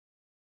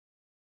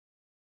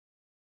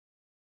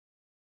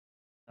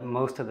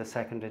Most of the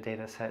secondary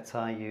data sets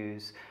I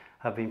use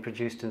have been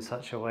produced in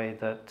such a way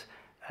that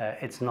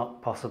it's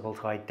not possible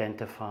to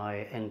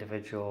identify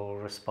individual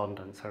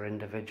respondents or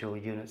individual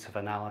units of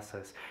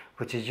analysis,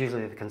 which is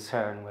usually the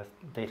concern with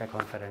data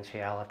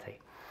confidentiality.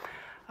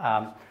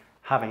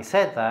 Having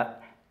said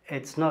that,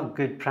 it's not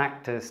good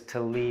practice to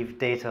leave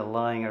data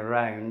lying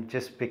around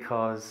just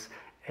because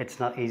it's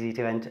not easy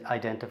to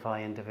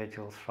identify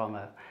individuals from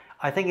it.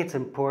 I think it's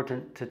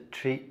important to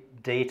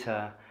treat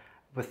data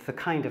with the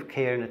kind of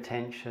care and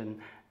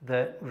attention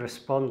that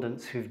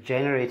respondents who've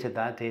generated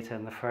that data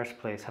in the first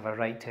place have a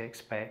right to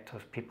expect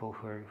of people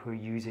who are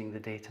using the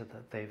data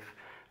that they've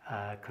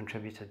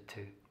contributed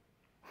to.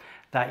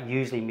 That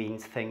usually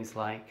means things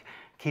like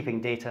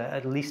keeping data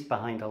at least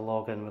behind a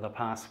login with a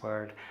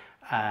password,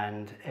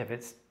 and if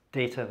it's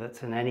data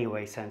that's in any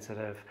way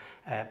sensitive,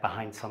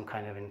 behind some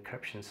kind of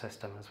encryption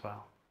system as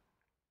well.